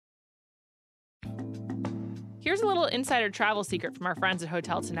Here's a little insider travel secret from our friends at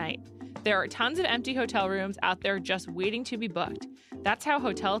Hotel Tonight. There are tons of empty hotel rooms out there just waiting to be booked. That's how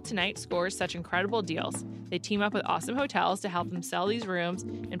Hotel Tonight scores such incredible deals. They team up with awesome hotels to help them sell these rooms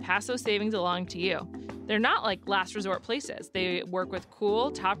and pass those savings along to you. They're not like last resort places. They work with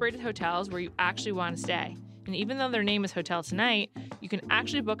cool, top-rated hotels where you actually want to stay. And even though their name is Hotel Tonight, you can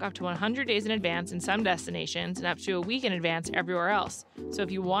actually book up to 100 days in advance in some destinations and up to a week in advance everywhere else. So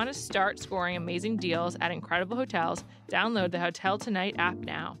if you want to start scoring amazing deals at incredible hotels, download the Hotel Tonight app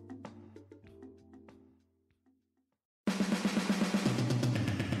now.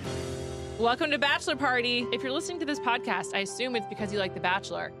 Welcome to Bachelor Party. If you're listening to this podcast, I assume it's because you like The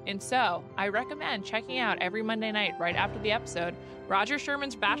Bachelor. And so, I recommend checking out every Monday night right after the episode, Roger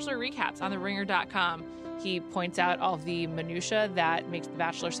Sherman's Bachelor Recaps on TheRinger.com. He points out all of the minutia that makes The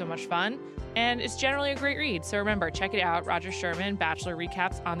Bachelor so much fun, and it's generally a great read. So remember, check it out, Roger Sherman, Bachelor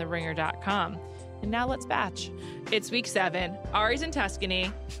Recaps on TheRinger.com. And now let's batch. It's week 7. Arie's in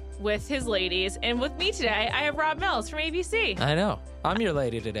Tuscany with his ladies, and with me today, I have Rob Mills from ABC. I know. I'm your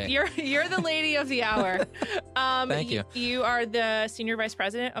lady today. You're the lady of the hour. Thank you. You are the Senior Vice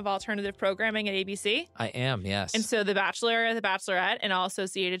President of Alternative Programming at ABC. I am, yes. And so The Bachelor, The Bachelorette, and all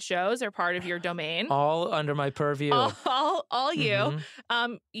associated shows are part of your domain. All under my purview. All you.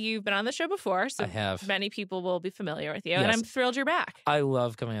 You've been on the show before, so I have. Many people will be familiar with you, Yes. and I'm thrilled you're back. I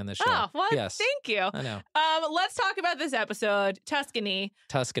love coming on this show. Oh, well, yes. thank you. I know. Let's talk about this episode, Tuscany.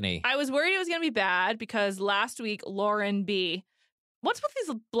 I was worried it was going to be bad because last week, Lauren B. What's with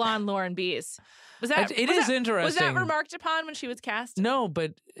these blonde Lauren B's? It is interesting. Was that remarked upon when she was cast? No,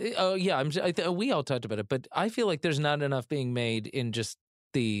 but we all talked about it. But I feel like there's not enough being made in just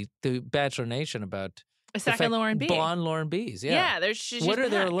the Bachelor Nation about a second Lauren B. Blonde Lauren B's. Yeah. What are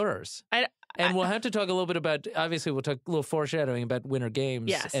their allures? And we'll have to talk a little bit about. Obviously, we'll talk a little foreshadowing about Winter Games.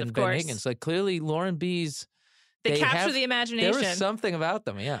 Yes, and of Ben course. Higgins. Like clearly, Lauren B's. They capture the imagination. There is something about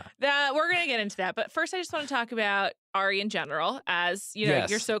them, yeah. We're going to get into that. But first, I just want to talk about Arie in general. As you know,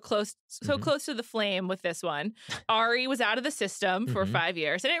 Yes. you're so close to the flame with this one. Arie was out of the system for 5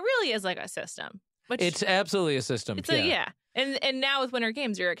 years, and it really is like a system. It's absolutely a system. And now with Winter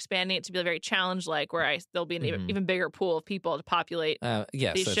Games, you're expanding it to be very challenge-like, where there'll be an even bigger pool of people to populate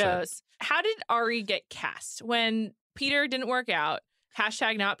these shows. Right. How did Arie get cast when Peter didn't work out?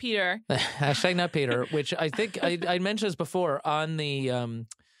 Hashtag not Peter. Hashtag not Peter, which I think I mentioned this before on the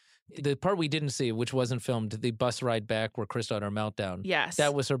part we didn't see, which wasn't filmed, the bus ride back where Krista had her meltdown. Yes.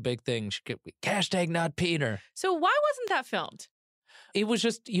 That was her big thing. She could, hashtag not Peter. So why wasn't that filmed? It was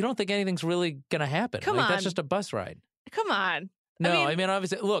just, you don't think anything's really going to happen. Come on. That's just a bus ride. Come on. No, I mean,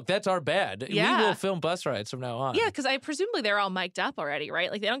 obviously, look, that's our bad. Yeah. We will film bus rides from now on. Yeah, because presumably they're all mic'd up already, right?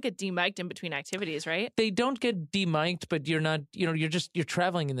 Like they don't get demiked in between activities, right? They don't get demiked, but you're not, you're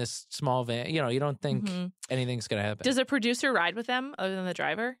traveling in this small van. You don't think anything's going to happen. Does a producer ride with them other than the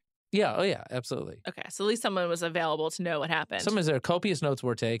driver? Yeah. Oh, yeah. Absolutely. Okay. So at least someone was available to know what happened. There copious notes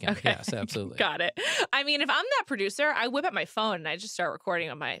were taken. Okay. Yes, absolutely. Got it. I mean, if I'm that producer, I whip out my phone and I just start recording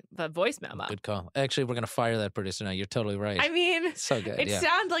on the voice memo. Good call. Actually, we're going to fire that producer now. You're totally right. I mean, so good. It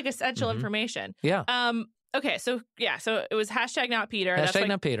sounds like essential information. Yeah. Okay. So it was hashtag not Peter. Hashtag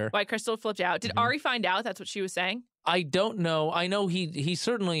not Peter. Why Crystal flipped out. Did Arie find out that's what she was saying? I don't know. I know he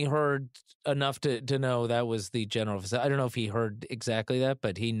certainly heard enough to know that was the general. I don't know if he heard exactly that,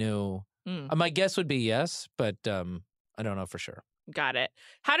 but he knew. My guess would be yes, but I don't know for sure. Got it.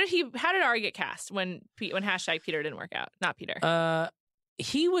 How did Arie get cast when hashtag Peter didn't work out? Not Peter.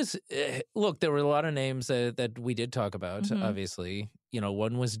 He was. Look, there were a lot of names that we did talk about. Obviously,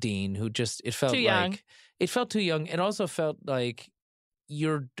 one was Dean, who just it felt too young. It felt too young, and also felt like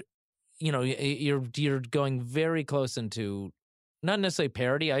you're going very close into. Not necessarily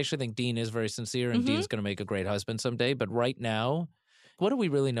parody. I actually think Dean is very sincere, and Dean's going to make a great husband someday. But right now, what do we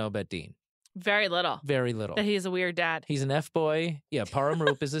really know about Dean? Very little. Very little. That he's a weird dad. He's an F-boy. Yeah,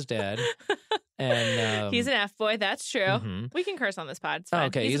 Paramrup is his dad. And he's an F-boy. That's true. We can curse on this pod. It's fine.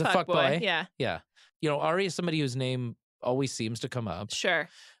 Okay, he's a fuck boy. Yeah. Yeah. Arie is somebody whose name always seems to come up. Sure.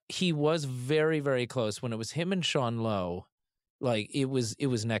 He was very, very close when it was him and Sean Lowe. Like it was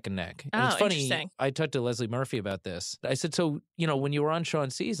neck and neck. And it's funny. Interesting. I talked to Leslie Murphy about this. I said, so when you were on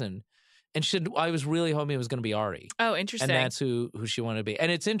Sean's season. And she said, I was really hoping it was going to be Arie. Oh, interesting. And that's who she wanted to be.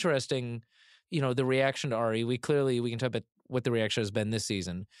 And it's interesting, the reaction to Arie. We can talk about what the reaction has been this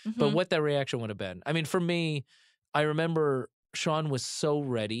season, but what that reaction would have been. I mean, for me, I remember Sean was so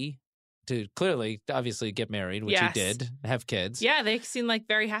ready to obviously get married, which he did, have kids. Yeah, they seem like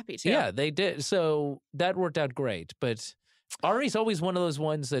very happy too. Yeah, they did. So that worked out great. But Arie's always one of those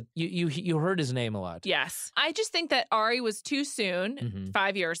ones that you heard his name a lot. Yes. I just think that Arie was too soon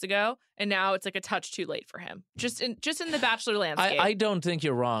 5 years ago, and now it's like a touch too late for him. Just in the Bachelor landscape. I don't think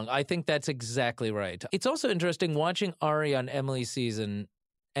you're wrong. I think that's exactly right. It's also interesting watching Arie on Emily's season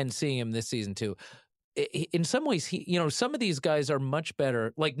and seeing him this season too. In some ways, some of these guys are much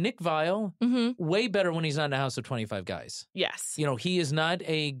better. Like Nick Viall, way better when he's on the House of 25 Guys. Yes. He is not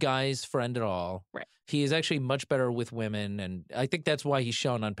a guy's friend at all. Right. He is actually much better with women, and I think that's why he's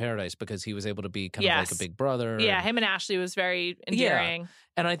shown on Paradise, because he was able to be kind of like a big brother. Yeah, him and Ashley was very endearing. Yeah.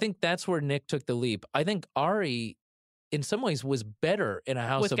 And I think that's where Nick took the leap. I think Arie, in some ways, was better in a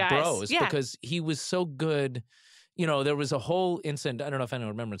House with of guys. Bros because he was so good. There was a whole incident, I don't know if anyone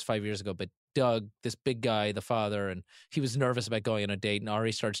remembers, 5 years ago, but Doug, this big guy, the father, and he was nervous about going on a date, and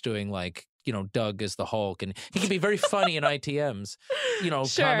Arie starts doing Doug as the Hulk, and he can be very funny in ITMs,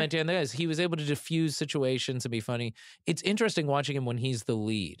 Sure. commenting on this. He was able to diffuse situations and be funny. It's interesting watching him when he's the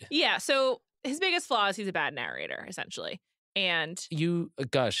lead. Yeah, so his biggest flaw is he's a bad narrator, essentially. And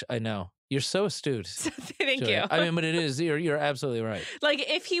gosh, I know. You're so astute. Thank you. I mean, but it is. You're absolutely right. Like,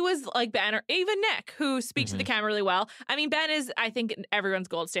 if he was like Ben or even Nick, who speaks to the camera really well. I mean, Ben is, I think, everyone's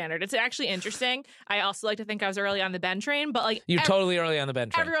gold standard. It's actually interesting. I also like to think I was early on the Ben train, but like you're totally early on the Ben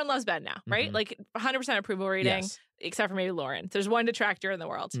train. Everyone loves Ben now, right? Like 100% approval rating, except for maybe Lauren. There's one detractor in the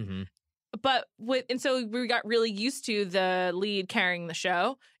world. But so we got really used to the lead carrying the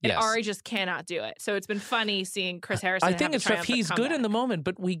show, and Arie just cannot do it. So it's been funny seeing Chris Harrison. I think it's tough. He's comeback. Good in the moment,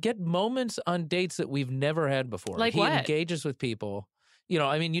 but we get moments on dates that we've never had before. Like he what? Engages with people.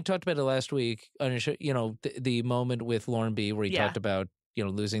 I mean, you talked about it last week on your show, the moment with Lauren B. where he talked about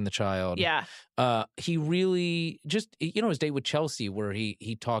losing the child. Yeah. He really just, his date with Chelsea where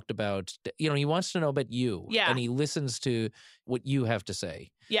he talked about, he wants to know about you. Yeah. And he listens to what you have to say.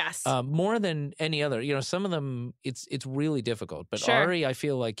 Yes. More than any other. Some of them, it's really difficult. But Arie, I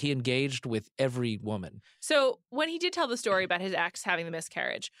feel like he engaged with every woman. So when he did tell the story about his ex having the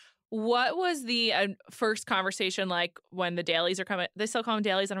miscarriage, what was the first conversation like when the dailies are coming? They still call them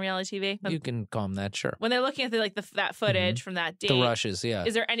dailies on reality TV? You can call them that, sure. When they're looking at that footage from that date. The rushes, yeah.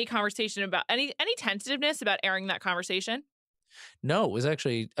 Is there any conversation about, any tentativeness about airing that conversation? No, it was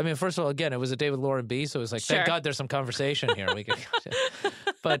actually, I mean, first of all, again, it was a day with Lauren B., so it was like, thank God there's some conversation here. We could,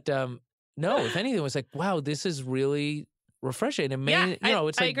 but no, if anything, it was like, wow, this is really refreshing. It made,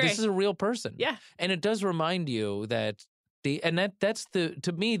 it's like, this is a real person. Yeah. And it does remind you that that's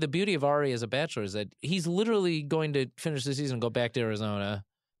to me, the beauty of Arie as a Bachelor is that he's literally going to finish the season and go back to Arizona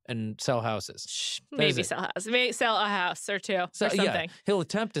and sell houses. Maybe sell houses. Maybe sell a house or two or something. Yeah, he'll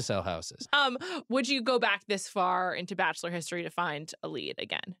attempt to sell houses. Would you go back this far into Bachelor history to find a lead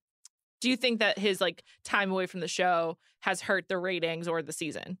again? Do you think that his time away from the show has hurt the ratings or the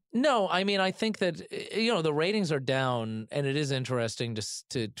season? No, I mean, I think that the ratings are down, and it is interesting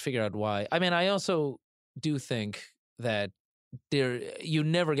to figure out why. I mean, I also do think that you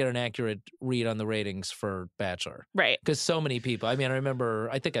never get an accurate read on the ratings for Bachelor. Right. Because so many people, I mean,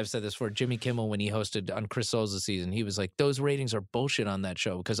 I think I've said this for Jimmy Kimmel when he hosted on Chris Soules' season. He was like, those ratings are bullshit on that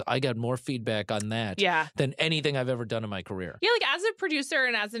show because I got more feedback on that than anything I've ever done in my career. Yeah, as a producer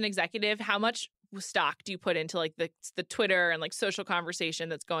and as an executive, how much stock do you put into the Twitter and social conversation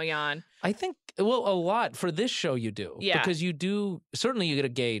that's going on? I think, a lot. For this show you do. Yeah. Because certainly you get a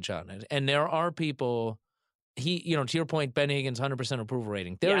gauge on it. And there are people... to your point, Ben Higgins, 100% approval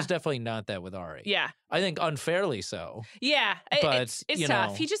rating. There is definitely not that with Arie. Yeah. I think unfairly so. Yeah. But it's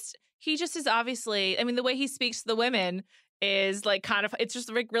tough. He just is obviously, I mean, the way he speaks to the women is it's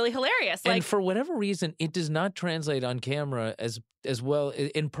just really hilarious. And for whatever reason, it does not translate on camera as well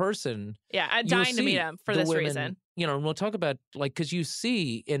in person. Yeah. I'm dying to meet him for this reason. And we'll talk about, because you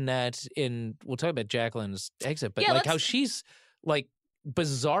see we'll talk about Jacqueline's exit, but how she's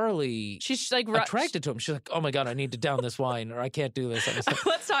bizarrely she's attracted to him. She's like, oh my God, I need to down this wine or I can't do this.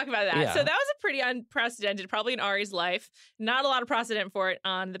 Let's talk about that. Yeah. So that was a pretty unprecedented, probably in Arie's life. Not a lot of precedent for it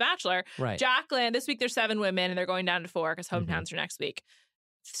on The Bachelor. Right. Jacqueline, this week there's 7 women and they're going down to 4 because hometowns are next week.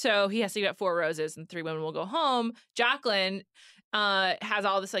 So he has to get 4 roses and 3 women will go home. Jacqueline has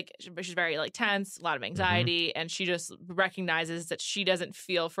all this she's very tense, a lot of anxiety, and she just recognizes that she doesn't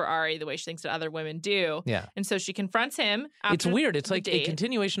feel for Arie the way she thinks that other women do. Yeah. And so she confronts him. It's weird. It's like a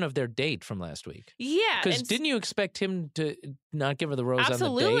continuation of their date from last week. Yeah. Because didn't you expect him to not give her the rose on the date?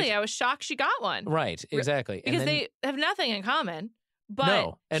 Absolutely. I was shocked she got one. Right. Exactly. Because they have nothing in common. But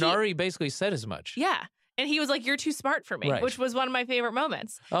no. And Arie basically said as much. Yeah. And he was like, you're too smart for me, which was one of my favorite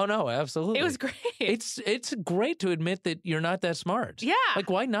moments. Oh, no, absolutely. It was great. It's great to admit that you're not that smart. Yeah.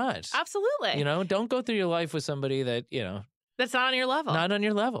 Why not? Absolutely. Don't go through your life with somebody that, That's not on your level. Not on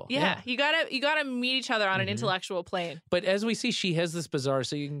your level. Yeah. You gotta meet each other on an intellectual plane. But as we see, she has this bizarre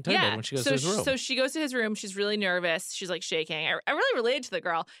scene when she goes to his room. So she goes to his room. She's really nervous. She's like shaking. I really related to the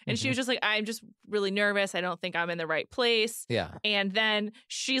girl. And she was just like, I'm just really nervous. I don't think I'm in the right place. Yeah. And then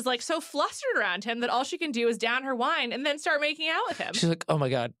she's like so flustered around him that all she can do is down her wine and then start making out with him. She's like, oh my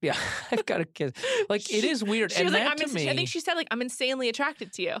God. Yeah, I've got a kiss. Like, it is weird. She and was like, I think she said, like, I'm insanely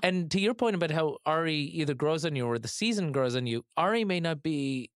attracted to you. And to your point about how Arie either grows on you or the season grows on you, Arie may not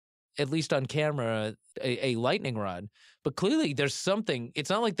be, at least on camera, a lightning rod, but clearly there's something. It's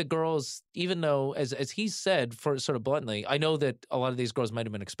not like the girls, even though, as he said, for sort of bluntly, I know that a lot of these girls might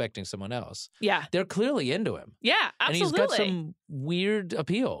have been expecting someone else. Yeah. They're clearly into him. Yeah, absolutely. And he's got some weird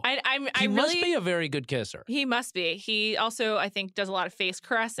appeal. He must be a very good kisser. He must be. He also, I think, does a lot of face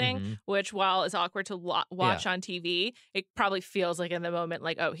caressing, which, while is awkward to watch on TV, it probably feels like in the moment,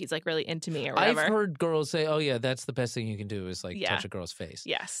 like, oh, he's like really into me or whatever. I've heard girls say, oh yeah, that's the best thing you can do is like touch a girl's face.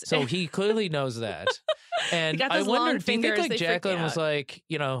 Yes. So he clearly knows that. And I wonder, do you think like Jacqueline was like,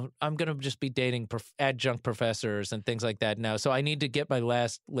 I'm going to just be dating adjunct professors and things like that now, so I need to get my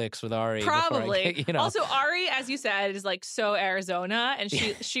last licks with Arie. Probably. Also, Arie, as you said, is like so Arizona, and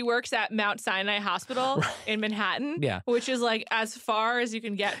she works at Mount Sinai Hospital in Manhattan, which is like as far as you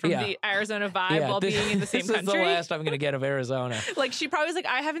can get from the Arizona vibe while being in the same country. This is the last I'm going to get of Arizona. Like, she probably was like,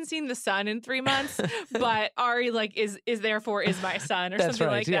 I haven't seen the sun in 3 months, but Arie like is therefore is my son or something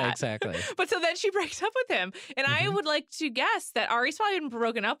like that. Yeah, exactly. But so then she breaks up with him, and I would like to guess that Arie's probably been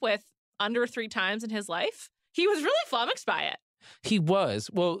broken up with under 3 times in his life. He was really flummoxed by it. He was.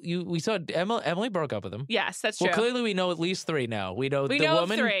 Well, we saw Emily broke up with him. Yes, that's true. Well, clearly we know at least 3 now. We know the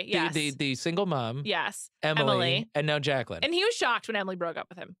woman, 3, yes. the single mom. Yes. Emily, and now Jacqueline. And he was shocked when Emily broke up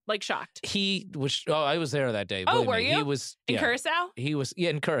with him. Like, shocked. He was. Oh, I was there that day. Oh, were you? He was in Curacao. He was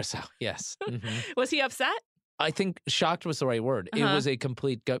in Curacao. Yes. Was he upset? I think shocked was the right word. It was a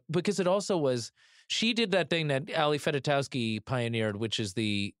complete gut, because it also was. She did that thing that Ali Fedotowsky pioneered, which is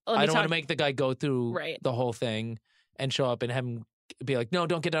I don't want to make the guy go through the whole thing and show up and have him be like, no,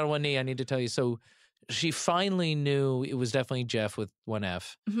 don't get down on one knee. I need to tell you. So she finally knew it was definitely Jeff with one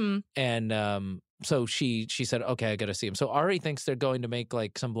F. And so she said, okay, I got to see him. So Arie thinks they're going to make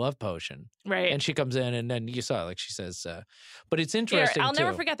like some love potion. Right. And she comes in, and then you saw, like she says, but it's interesting. I'll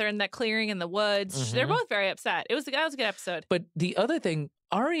never forget, they're in that clearing in the woods. They're both very upset. That was a good episode. But the other thing,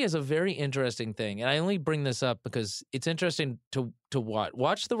 Arie is a very interesting thing. And I only bring this up because it's interesting to watch.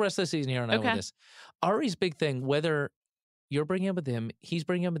 Watch the rest of the season here on with this. Arie's big thing, whether you're bringing up with him, he's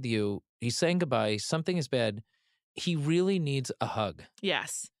bringing up with you, he's saying goodbye, something is bad, he really needs a hug.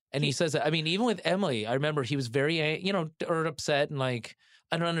 Yes. And he says that. I mean, even with Emily, I remember he was very, or upset and like,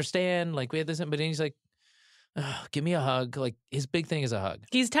 I don't understand. Like, we had this, but then he's like, oh, give me a hug. Like, his big thing is a hug.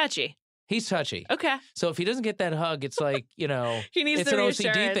 He's touchy. He's touchy. Okay. So if he doesn't get that hug, it's like, he needs it's the an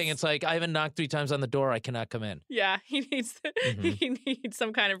reassurance. OCD thing. It's like, I haven't knocked 3 times on the door, I cannot come in. Yeah, he needs he needs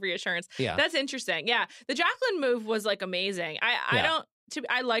some kind of reassurance. Yeah. That's interesting. Yeah. The Jacqueline move was like amazing. I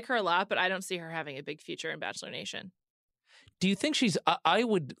like her a lot, but I don't see her having a big future in Bachelor Nation. Do you think I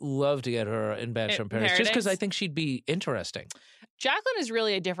would love to get her in Bachelor in Paradise, just because I think she'd be interesting. Jacqueline is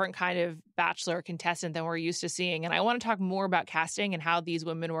really a different kind of Bachelor contestant than we're used to seeing. And I want to talk more about casting and how these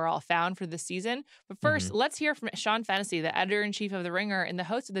women were all found for this season. But first, let's hear from Sean Fennessy, the editor-in-chief of The Ringer and the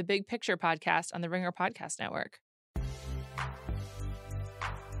host of the Big Picture podcast on the Ringer Podcast Network.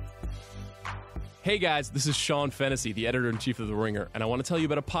 Hey guys, this is Sean Fennessy, the editor-in-chief of The Ringer, and I want to tell you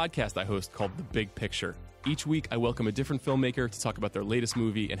about a podcast I host called The Big Picture. Each week, I welcome a different filmmaker to talk about their latest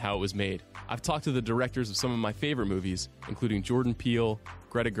movie and how it was made. I've talked to the directors of some of my favorite movies, including Jordan Peele,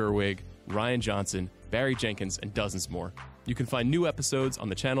 Greta Gerwig, Rian Johnson, Barry Jenkins, and dozens more. You can find new episodes on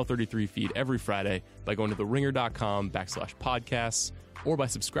the Channel 33 feed every Friday by going to theringer.com/podcasts or by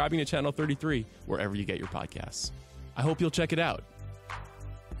subscribing to Channel 33 wherever you get your podcasts. I hope you'll check it out.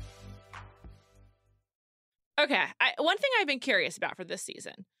 Okay, one thing I've been curious about for this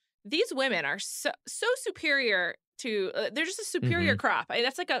season, these women are so superior to, they're just a superior crop.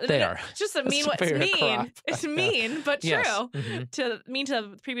 That's like they are. It's just a mean, it's mean. Crop. It's mean, but true to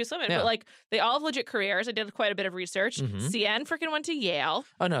the previous women. Yeah. But like, they all have legit careers. I did quite a bit of research. CN freaking went to Yale.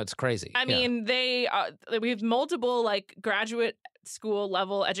 Oh no, it's crazy. I mean, we have multiple like graduate school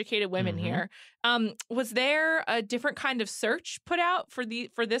level educated women here. Was there a different kind of search put out for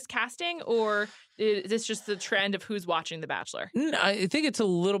this casting, or is this just the trend of who's watching The Bachelor? No, I think it's a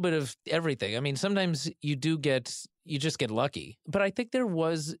little bit of everything. I mean, sometimes you just get lucky, but I think there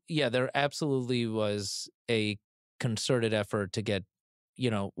absolutely was a concerted effort to get,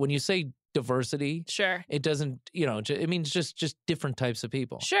 when you say diversity. Sure. It doesn't, it means just different types of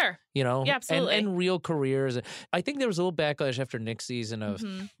people. Sure. Yeah, absolutely. And real careers. I think there was a little backlash after Nick's season of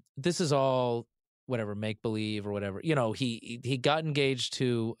this is all whatever, make believe or whatever. He got engaged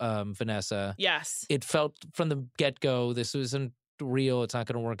to Vanessa. Yes. It felt from the get-go this isn't real, it's not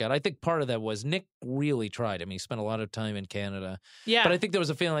going to work out. I think part of that was Nick really tried. I mean, he spent a lot of time in Canada. Yeah. But I think there was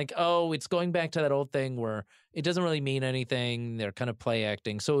a feeling like, it's going back to that old thing where it doesn't really mean anything. They're kind of play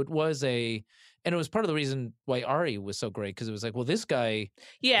acting. So it was and it was part of the reason why Arie was so great, because it was like, well, this guy,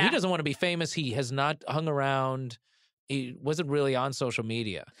 he doesn't want to be famous. He has not hung around. He wasn't really on social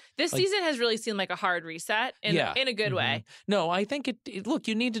media. This season has really seemed like a hard reset in a good way. No, I think look,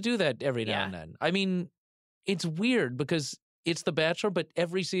 you need to do that every now and then. I mean, it's weird because it's The Bachelor, but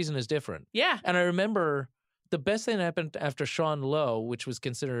every season is different. Yeah. And I remember the best thing that happened after Sean Lowe, which was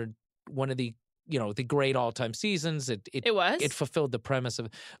considered one of the great all-time seasons. It was. It fulfilled the premise of,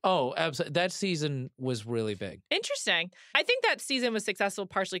 absolutely. That season was really big. Interesting. I think that season was successful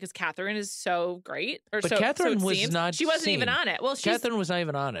partially because Catherine is so great. But Catherine was not. She wasn't even on it. Well, Catherine was not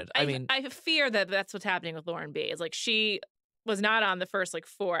even on it. I fear that that's what's happening with Lauren B. Is like she was not on the first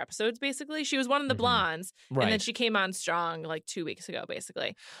 4 episodes, basically. She was one of the blondes, right. And then she came on strong 2 weeks ago,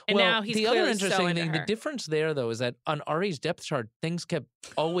 basically. And now he's the clearly other interesting so thing, the difference there, though, is that on Arie's depth chart, things kept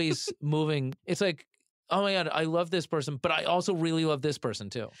always moving. It's like, oh my God, I love this person, but I also really love this person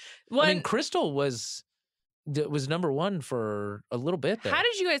too. Crystal was number one for a little bit there. How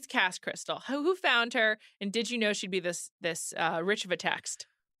did you guys cast Crystal? Who found her, and did you know she'd be this rich of a text?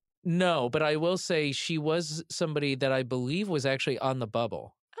 No, but I will say she was somebody that I believe was actually on the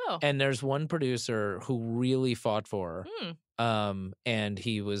bubble. Oh. And there's one producer who really fought for her. And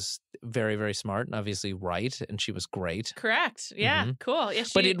he was very, very smart and obviously right. And she was great. Correct. Yeah. Cool. Yeah,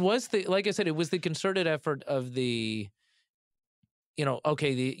 but it was like I said, it was the concerted effort of you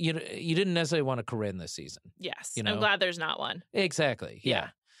didn't necessarily want a Corinne this season. Yes. I'm glad there's not one. Exactly. Yeah.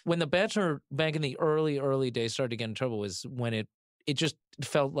 When The Bachelor back in the early days started to get in trouble was when it just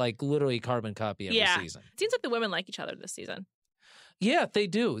felt like literally carbon copy every season. It seems like the women like each other this season. Yeah, they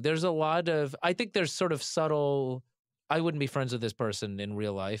do. There's a lot of, I think there's sort of subtle, I wouldn't be friends with this person in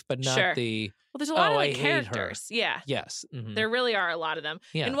real life, but not Well, there's a lot of characters. Yeah. Yes. There really are a lot of them.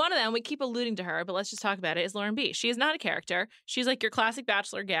 Yeah. And one of them, we keep alluding to her, but let's just talk about it, is Lauren B. She is not a character. She's like your classic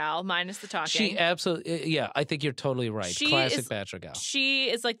Bachelor gal, minus the talking. She absolutely, I think you're totally right. Classic Bachelor gal. She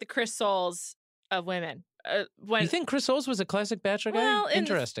is like the Chris Soules of women. You think Chris Soules was a classic Bachelor guy?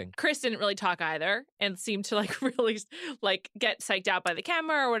 Interesting. Chris didn't really talk either and seemed to really get psyched out by the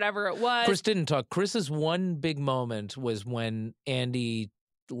camera or whatever it was. Chris didn't talk. Chris's one big moment was when Andy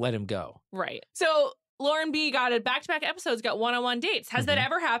let him go. Right. So Lauren B got back-to-back episodes, got one-on-one dates. Has that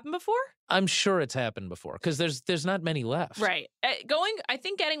ever happened before? I'm sure it's happened before because there's not many left. Right. I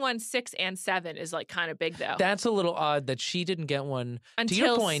think getting one 6 and 7 is kind of big though. That's a little odd that she didn't get one. Until to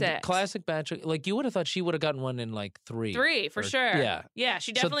your point, 6. Classic Bachelor, you would have thought she would have gotten one in 3. 3 for sure. Yeah. Yeah,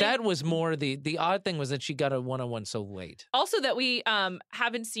 she definitely. So that was more the odd thing was that she got a one-on-one so late. Also that we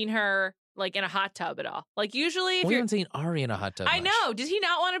haven't seen her in a hot tub at all. Usually if we haven't seen Arie in a hot tub. I know. Does he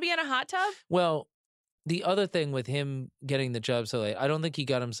not want to be in a hot tub? Well, the other thing with him getting the job so late, I don't think he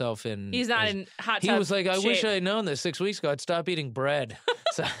got himself in. He's not in hot tub. He was like, I shape. wish I had known this 6 weeks ago. I'd stop eating bread.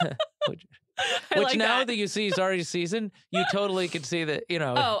 So, which now that you see his already season, you totally could see that,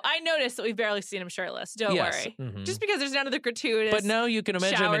 Oh, I noticed that we've barely seen him shirtless. Don't worry. Just because there's none of the gratuitous. But now you can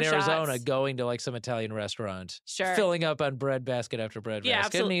imagine him in Arizona shots. going to some Italian restaurant. Sure. Filling up on bread basket after bread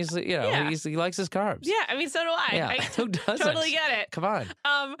basket. Absolutely. And he likes his carbs. Yeah, I mean, so do I. Yeah. Who doesn't? Totally get it. Come on.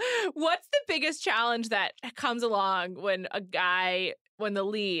 What's the biggest challenge that comes along when the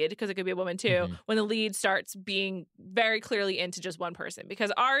lead, because it could be a woman too, when the lead starts being very clearly into just one person?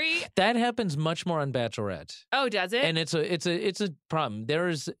 Because Arie, that happens much more on Bachelorette. Oh, does it? And it's a problem. There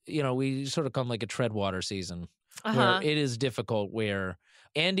is, we sort of call it a treadwater season where it is difficult. Where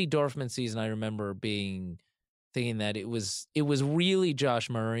Andy Dorfman's season, I remember thinking that it was really Josh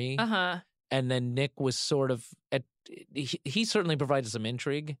Murray, and then Nick was sort of he certainly provided some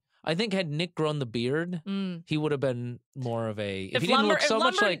intrigue. I think had Nick grown the beard, he would have been more of a. If he didn't look so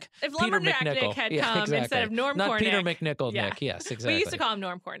much like Peter McNichol, Nick had come instead of Norm not Cornick. Peter McNichol, Nick. Yes, exactly. We used to call him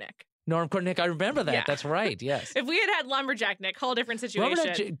Norm Cornick. Norm Cornick, I remember that. Yeah. That's right. Yes. If we had Lumberjack Nick, whole different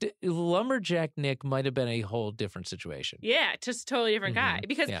situation. Lumberjack Nick might have been a whole different situation. Yeah, just totally different guy.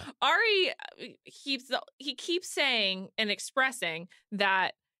 Because Arie he keeps saying and expressing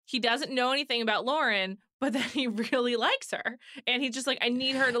that he doesn't know anything about Lauren, but that he really likes her. And he's just I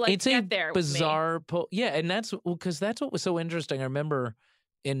need her to it's get there bizarre with me. Yeah, and that's because that's what was so interesting. I remember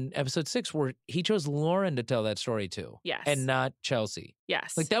in episode 6 where he chose Lauren to tell that story to. Yes. And not Chelsea.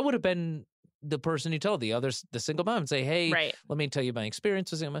 Yes. Like that would have been the person you tell the single mom and say, hey, Right. let me tell you my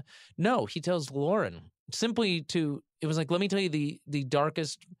experience with single mom. No, he tells Lauren simply it was like, let me tell you the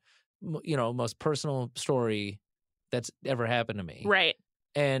darkest, most personal story that's ever happened to me. Right.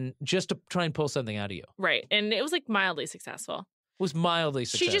 And just to try and pull something out of you. Right. And it was like mildly successful. Was mildly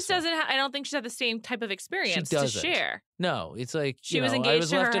successful. She just doesn't. I don't think she's had the same type of experience to share. No, it's like she was engaged I was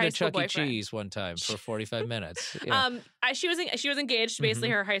to left her at high a school Chuck E. boyfriend. Cheese one time for 45 minutes. Yeah. She was engaged to basically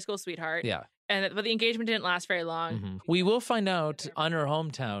her high school sweetheart. Yeah. But the engagement didn't last very long. Mm-hmm. We will find out on her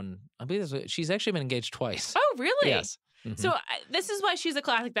hometown. I believe she's actually been engaged twice. Oh, really? Yes. Mm-hmm. So this is why she's a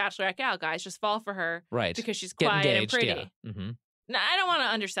classic bachelorette gal, guys. Just fall for her, right? Because she's Get quiet engaged, and pretty. Yeah. Mm-hmm. Now, I don't want to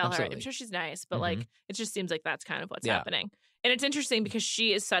undersell Absolutely. her. I'm sure she's nice, but Mm-hmm. like it just seems like that's kind of what's Yeah. happening. And it's interesting because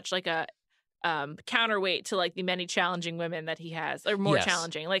she is such like a counterweight to like the many challenging women that he has, or more Yes.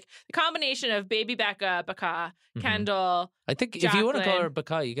 challenging. Like the combination of Baby Becca, Baka, Mm-hmm. Kendall. I think if you want to call her Jacqueline.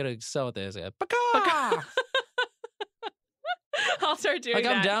 Baka, you got to sell it as a Baka. Baka. I'll start doing Like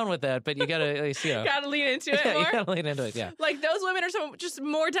that. I'm down with that, but you got to at least Gotta lean into it yeah, more. you got to lean into it. Yeah. Like those women are just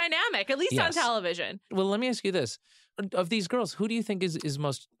more dynamic, at least on Yes. television. Well, let me ask you this: of these girls, who do you think is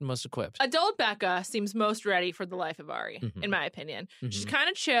most equipped? Adult Becca seems most ready for the life of Arie, Mhm. in my opinion. She's Mhm. kind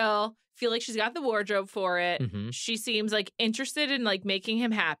of chill. Feel like she's got the wardrobe for it. Mhm. She seems like interested in like making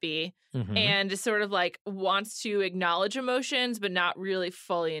him happy, Mhm. and is sort of like wants to acknowledge emotions but not really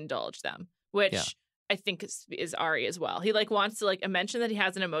fully indulge them, which Yeah. I think is Arie as well. He like wants to like mention that he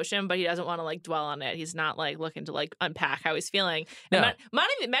has an emotion, but he doesn't want to like dwell on it. He's not like looking to like unpack how he's feeling. And No.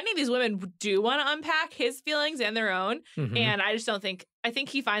 many of these women do want to unpack his feelings and their own. Mhm. And I just don't think, I think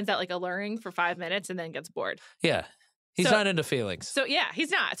he finds that like alluring for 5 minutes and then gets bored. Yeah, he's So- not into feelings. So yeah,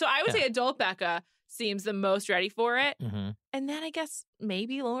 he's not. So I would Yeah. say adult Becca seems the most ready for it. Mm-hmm. And then I guess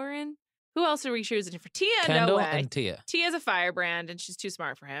maybe Lauren. Who else are we choosing for? Tia? Kendall No way. and Tia. Tia's a firebrand and she's too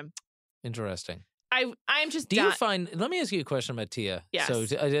smart for him. Interesting. I'm just Do you find? Let me ask you a question about Tia. Yes. So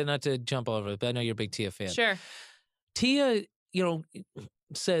not to jump all over it, but I know you're a big Tia fan. Sure. Tia,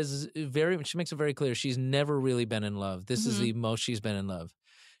 says she makes it very clear she's never really been in love. This is Mhm. the most she's been in love.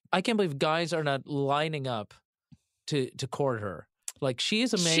 I can't believe guys are not lining up to court her. Like she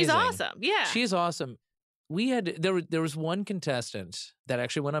is amazing. She's awesome. Yeah. She is awesome. There was one contestant that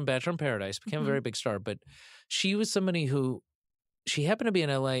actually went on Bachelor in Paradise, became a Mhm. very big star, but she was somebody who she happened to be in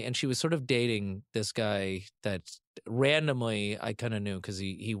LA and she was sort of dating this guy that randomly I kind of knew because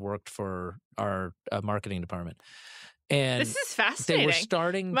he worked for our marketing department. And this is they fascinating. were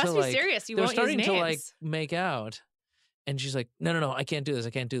starting Must to be like serious. You they were won't use starting to like names. make out. And she's like, no, I can't do this. I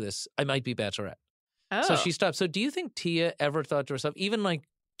can't do this. I might be Bachelorette. Oh. So she stopped. So do you think Tia ever thought to herself, even like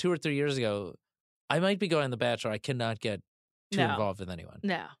 2 or 3 years ago, I might be going on The Bachelor. I cannot get too No. involved with anyone.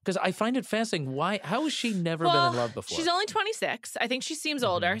 No. Because I find it fascinating. How has she never been in love before? She's only 26. I think she seems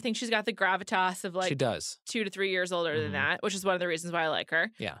older. Mhm. I think she's got the gravitas of like she does. 2 to 3 years older Mhm. than that, which is one of the reasons why I like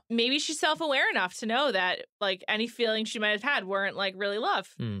her. Yeah. Maybe she's self-aware enough to know that like any feelings she might have had weren't like really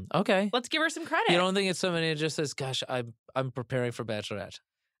love. Okay. Let's give her some credit. You don't think it's somebody who just says, gosh, I'm preparing for Bachelorette.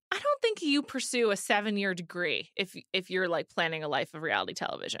 I don't think you pursue a 7-year degree if you're like planning a life of reality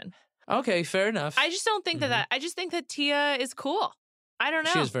television. Okay, fair enough. I just don't think Mhm. I just think that Tia is cool. I don't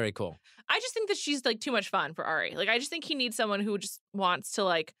know. She is very cool. I just think that she's like too much fun for Arie. Like I just think he needs someone who just wants to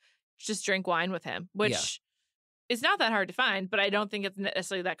like just drink wine with him, which is not that hard to find, but I don't think it's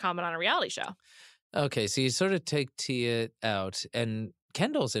necessarily that common on a reality show. Okay, so you sort of take Tia out, and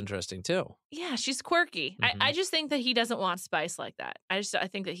Kendall's interesting too. Yeah, she's quirky. Mhm. I just think that he doesn't want spice like that. I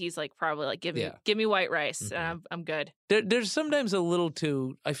think that he's like probably like give me white rice Mhm. and I'm good. There's sometimes a little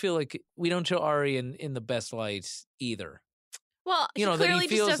too. I feel like we don't show Arie in the best light either. Well, You he know, that he clearly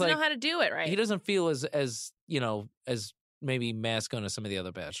just feels doesn't know like how to do it right. He doesn't feel as maybe masculine as some of the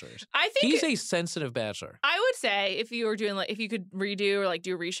other bachelors. I think He's a sensitive bachelor. I would say if you were doing like if you could redo or like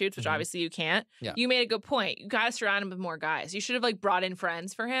do reshoots, which Mhm. obviously you can't, Yeah. you made a good point. You got to surround him with more guys. You should have like brought in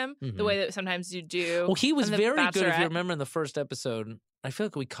friends for him the Mhm. way that sometimes you do. Well, he was on The very good. If Bachelorette. you remember in the first episode, I feel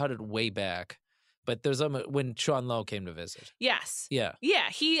like we cut it way back, but there's when Sean Lowe came to visit. Yes. Yeah, Yeah,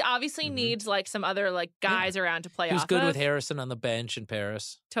 he obviously Mhm. needs like some other like guys around to play he was off good of. with Harrison on the bench in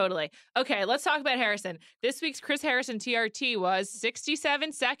Paris. Totally. Okay, let's talk about Harrison. This week's Chris Harrison TRT was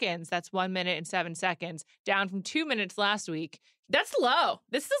 67 seconds. That's 1 minute and 7 seconds, down from 2 minutes last week. That's low.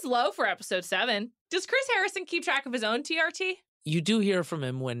 This is low for episode 7. Does Chris Harrison keep track of his own TRT? You do hear from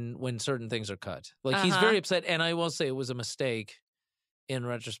him when certain things are cut. Like he's Uh-huh. very upset, and I will say it was a mistake in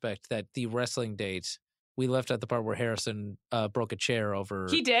retrospect that the wrestling date we left at the part where Harrison broke a chair over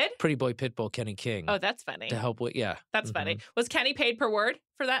He did? Pretty Boy Pitbull Kenny King. Oh, that's funny. To help with, yeah. That's funny. Was Kenny paid per word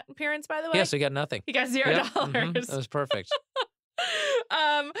for that appearance, by the way? Yeah, so he got nothing. He got $0. That was perfect.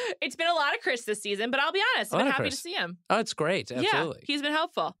 It's been a lot of Chris this season, but I'll be honest, I've been happy to see him. Oh, it's great. Absolutely. Yeah, he's been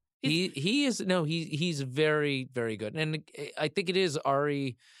helpful. He's very, very good. And I think it is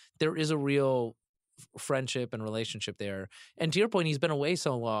Arie. There is a real friendship and relationship there. And to your point, he's been away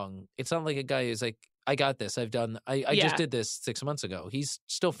so long. It's not like a guy who's like, I got this. I just did this 6 months ago. He's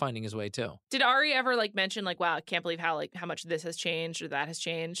still finding his way too. Did Arie ever mention wow, I can't believe how much this has changed or that has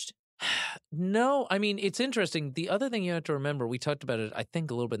changed? No, I mean, it's interesting. The other thing you have to remember, we talked about it, I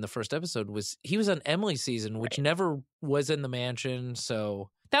think, a little bit in the first episode, was he was on Emily's season, which never was in the mansion. So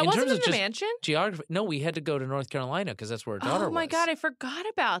that wasn't in the mansion? Geography. No, we had to go to North Carolina because that's where our daughter was. Oh my God, I forgot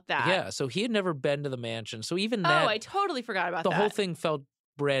about that. Yeah, so he had never been to the mansion. So even that. Oh, I totally forgot about that. The whole thing felt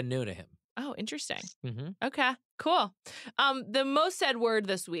brand new to him. Oh, interesting. Mm-hmm. Okay, cool. The most said word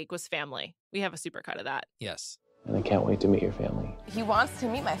this week was family. We have a supercut of that. Yes. And I can't wait to meet your family. He wants to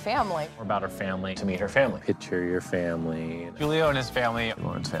meet my family. We're about our family to meet her family. Picture your family. Julio and his family.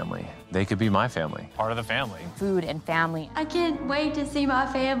 Lauren's family. They could be my family. Part of the family. Food and family. I can't wait to see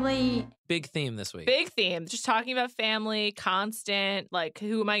my family. Big theme this week. Big theme. Just talking about family, constant,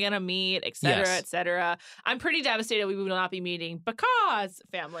 who am I going to meet, et cetera, et cetera. I'm pretty devastated we will not be meeting because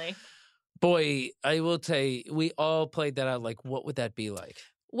family. Boy, I will tell you, we all played that out. What would that be like?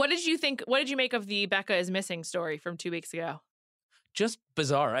 What did you think? What did you make of the Becca is missing story from 2 weeks ago? Just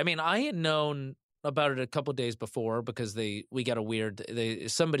bizarre. I mean, I had known about it a couple of days before because we got a weird.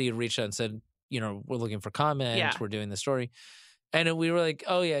 Somebody had reached out and said, we're looking for comment. Yeah. We're doing the story, and we were like,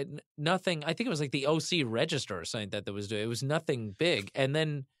 oh yeah, nothing. I think it was like the OC Register or something that was doing. It was nothing big, and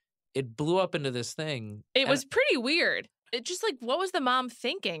then it blew up into this thing. It was pretty weird. It just what was the mom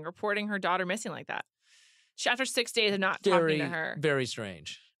thinking, reporting her daughter missing like that? After 6 days of not talking to her. Very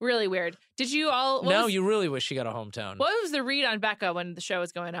strange. Really weird. Did you all... You really wish she got a hometown. What was the read on Becca when the show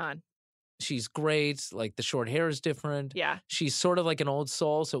was going on? She's great. The short hair is different. Yeah. She's sort of like an old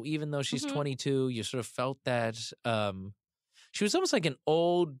soul. So even though she's 22, you sort of felt that. She was almost like an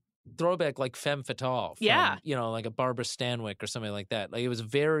old throwback, femme fatale. From, like a Barbara Stanwyck or something like that. It was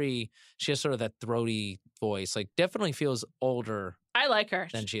she has sort of that throaty voice. Definitely feels older. I like her.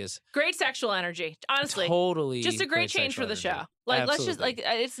 Than she is. Great sexual energy. Honestly. Totally. Just a great change for the show. Absolutely. Let's just,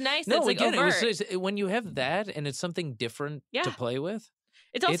 it's nice. No, it's again, overt. when you have that and it's something different to play with,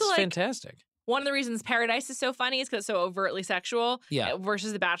 it's also fantastic. One of the reasons Paradise is so funny is because it's so overtly sexual. Yeah.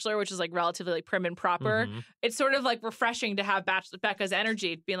 Versus The Bachelor, which is relatively prim and proper. Mm-hmm. It's sort of refreshing to have Becca's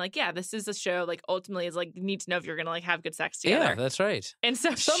energy, being this is a show. Ultimately, is you need to know if you're gonna have good sex together. Yeah, that's right. And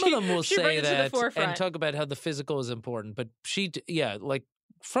so some of them will say that and talk about how the physical is important, but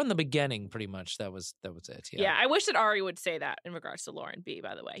from the beginning, pretty much that was it. Yeah, I wish that Arie would say that in regards to Lauren B.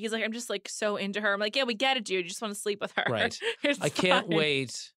 By the way, he's I'm just so into her. I'm yeah, we get it, dude. You just want to sleep with her. Right. I can't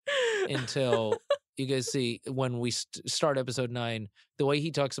wait until you guys see when we start episode 9. The way he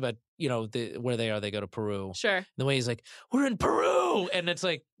talks about where they go to Peru. Sure. The way he's we're in Peru, and it's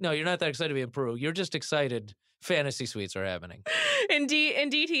no, you're not that excited to be in Peru. You're just excited. Fantasy suites are happening.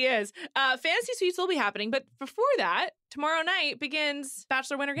 Indeed he is. Fantasy suites will be happening, but before that, tomorrow night begins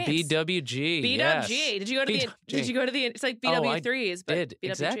Bachelor Winter Games. BWG. Yes. Did you go to the? It's like BW3s, but did, BWG.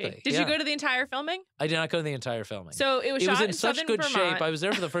 Exactly. Did you go to the entire filming? I did not go to the entire filming. So it was shot in such Southern good Vermont. shape. I was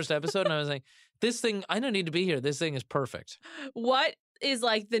there for the first episode, and I was like, "This thing, I don't need to be here. This thing is perfect." What is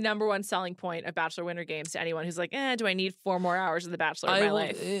the number one selling point of Bachelor Winter Games to anyone who's do I need 4 more hours of The Bachelor in my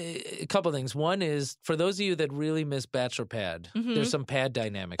life? A couple of things. One is, for those of you that really miss Bachelor Pad, there's some pad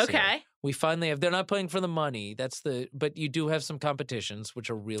dynamics here. We finally have, they're not playing for the money. But you do have some competitions, which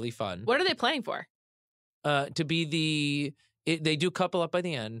are really fun. What are they playing for? To be they do couple up by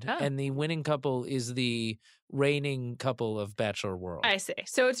the end, and the winning couple is the reigning couple of Bachelor World. I see.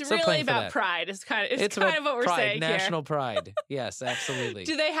 So it's really about pride. It's kind of what we're saying here. National pride. Yes, absolutely.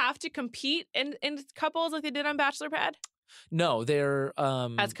 Do they have to compete in couples like they did on Bachelor Pad? No, they're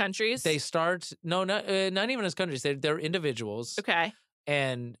as countries. They start not even as countries. They're individuals. Okay.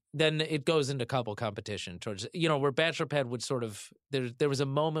 And then it goes into couple competition towards, where Bachelor Pad would sort of, there was a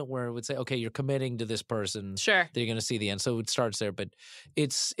moment where it would say, okay, you're committing to this person. Sure. That you're going to see the end. So it starts there, but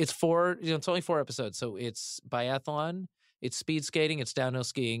it's 4, it's only 4 episodes. So it's biathlon, It's speed skating, it's downhill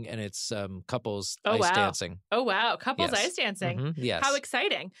skiing, and it's couples Oh, ice wow. dancing. Oh, wow. Couples Yes. ice dancing. Mhm, yes. How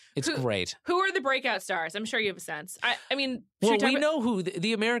exciting. It's great. Who are the breakout stars? I'm sure you have a sense. I mean, should Well, talk we about- know who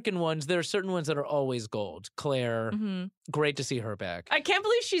the American ones. There are certain ones that are always gold. Claire, Mhm. great to see her back. I can't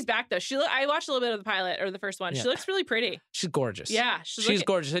believe she's back, though. I watched a little bit of the pilot or the first one. Yeah. She looks really pretty. She's gorgeous. Yeah. She's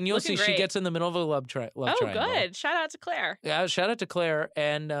gorgeous. And you'll see looking she great. gets in the middle of a love Oh, triangle. good. Shout out to Claire. Yeah, shout out to Claire.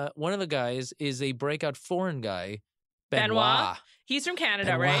 And one of the guys is a breakout foreign guy, Benoit. He's from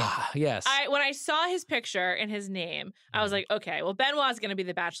Canada, Benoit, right? Yes. When I saw his picture and his name, I was like, okay, well, Benoit's going to be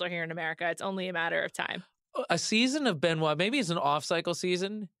the Bachelor here in America. It's only a matter of time. A season of Benoit, maybe it's an off-cycle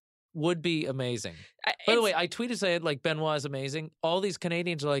season, would be amazing. By the way, I tweeted saying, like, Benoit is amazing. All these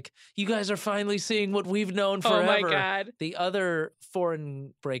Canadians are like, you guys are finally seeing what we've known forever. Oh, my God. The other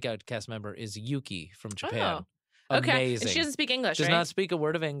foreign breakout cast member is Yuki from Japan. Oh, okay. Amazing. And she doesn't speak English, Does right? not speak a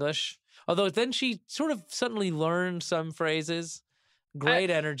word of English. Although then she sort of suddenly learned some phrases. Great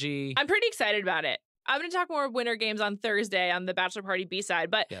energy. I'm pretty excited about it. I'm going to talk more Winter Games on Thursday on the Bachelor Party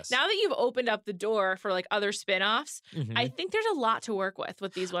B-side. But Yes. now that you've opened up the door for like other spin-offs, Mhm. I think there's a lot to work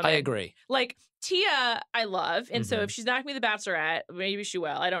with these women. I agree. Like Tia, I love. And so Mhm. if she's not going to be the Bachelorette, maybe she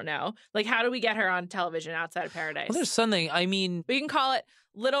will. I don't know. Like, how do we get her on television outside of Paradise? Well, there's something, I mean, We can call it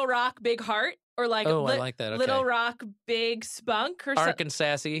Little Rock, Big Heart, or like I like that. Okay. Little Rock, Big Spunk, or Ark and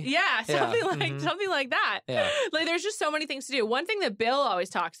Sassy. yeah, something like mhm. something like that. Yeah. Like there's just so many things to do. One thing that Bill always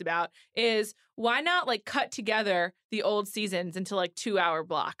talks about is why not like cut together the old seasons into like 2-hour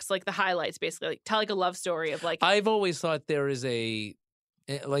blocks, like the highlights, basically, like tell like a love story of like I've always thought there is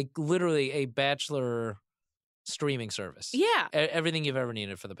like literally a Bachelor streaming service. yeah. Everything you've ever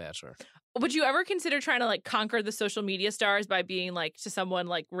needed for The Bachelor. Would you ever consider trying to like conquer the social media stars by being like to someone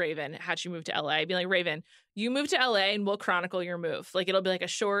like Raven, how'd she move to LA? Be like, Raven, you move to LA and we'll chronicle your move. Like it'll be like a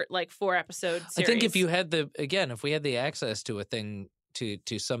short, like 4-episode series. I think if you had if we had the access to a thing to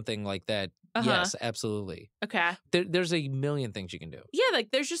something like that, yes, absolutely. Okay. There's a million things you can do. Yeah,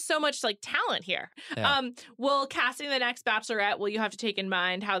 like there's just so much like talent here. Yeah. Will casting the next Bachelorette, will you have to take in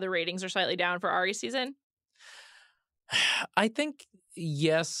mind how the ratings are slightly down for Arie's season? I think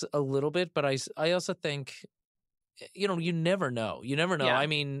yes, a little bit, but I also think, you never know. You never know. Yeah. I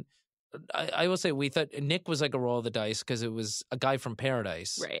mean, I will say we thought Nick was like a roll of the dice because it was a guy from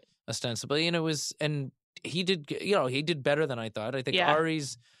Paradise, Right. ostensibly, and he did better than I thought. I think Yeah.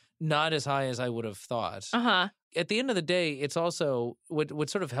 Arie's not as high as I would have thought. Uh-huh. At the end of the day, it's also what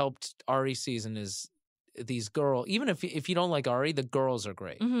sort of helped Arie's season is these girls. Even if you don't like Arie, the girls are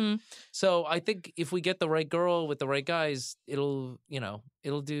great. Mm-hmm. So I think if we get the right girl with the right guys, it'll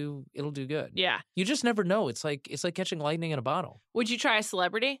do good. Yeah. You just never know. It's like catching lightning in a bottle. Would you try a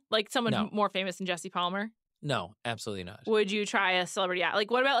celebrity? Like someone No. more famous than Jesse Palmer? No, absolutely not. Would you try a celebrity? Like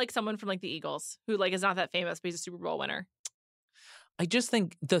what about like someone from like the Eagles who like is not that famous but he's a Super Bowl winner? I just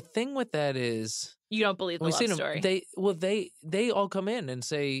think the thing with that is You don't believe the we've love seen them. story. They all come in and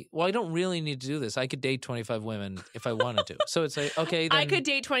say, "Well, I don't really need to do this. I could date 25 women if I wanted to." So it's like, okay, then, I could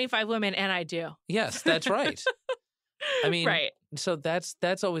date 25 women and I do. Yes, that's right. I mean, right. So that's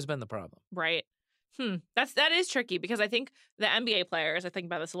always been the problem. Right. That is tricky because I think the NBA players, I think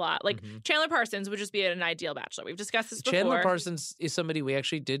about this a lot. Like Mhm. Chandler Parsons would just be an ideal Bachelor. We've discussed this before. Chandler Parsons is somebody we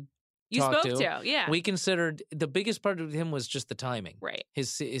actually did you talk spoke to. Yeah. We considered the biggest part of him was just the timing. Right. His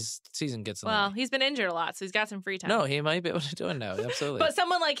season gets in the Well, way. he's been injured a lot, so he's got some free time. No, he might be able to do it now. Absolutely. But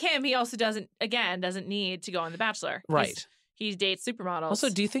someone like him, he also doesn't need to go on The Bachelor. Right. He dates supermodels. Also,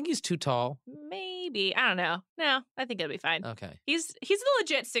 do you think he's too tall? Maybe. I don't know. No, I think it'll be fine. Okay. He's the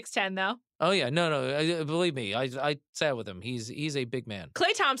legit 6'10", though. Oh yeah, no. Believe me, I sat with him. He's a big man.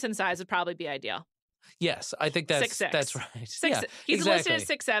 Klay Thompson size would probably be ideal. Yes, I think that's 6'6". that's right. Yeah, He's exactly. listed as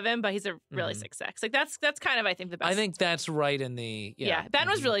 6'7", but he's a really Mhm. 6'6". Like that's kind of I think the best. I think that's right in the Ben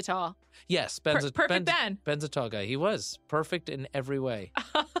was Mhm. really tall. Yes, Ben's Perfect Ben. Ben's a tall guy. He was perfect in every way.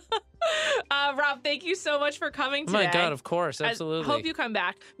 Rob, thank you so much for coming Oh today. my God, of course, I absolutely. hope you come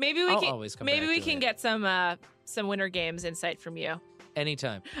back. Maybe we I'll can always come maybe back, we can Juliet. get some Winter Games insight from you.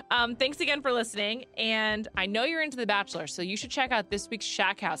 Anytime. Thanks again for listening. And I know you're into The Bachelor, so you should check out this week's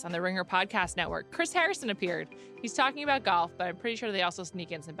Shack House on the Ringer Podcast Network. Chris Harrison appeared. He's talking about golf, but I'm pretty sure they also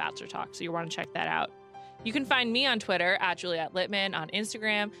sneak in some Bachelor talk, so you want to check that out. You can find me on Twitter at Juliet Litman, on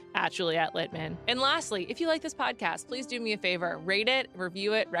Instagram at Juliet Litman. And lastly, if you like this podcast, please do me a favor. Rate it,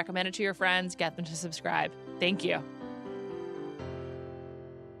 review it, recommend it to your friends, get them to subscribe. Thank you.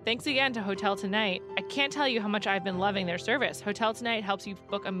 Thanks again to Hotel Tonight. I can't tell you how much I've been loving their service. Hotel Tonight helps you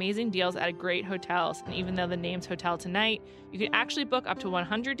book amazing deals at great hotels. And even though the name's Hotel Tonight, you can actually book up to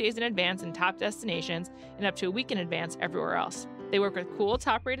 100 days in advance in top destinations and up to a week in advance everywhere else. They work with cool,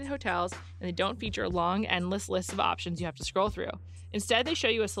 top-rated hotels, and they don't feature long, endless lists of options you have to scroll through. Instead, they show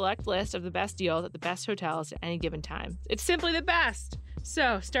you a select list of the best deals at the best hotels at any given time. It's simply the best!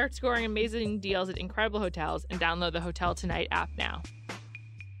 So, start scoring amazing deals at incredible hotels and download the Hotel Tonight app now.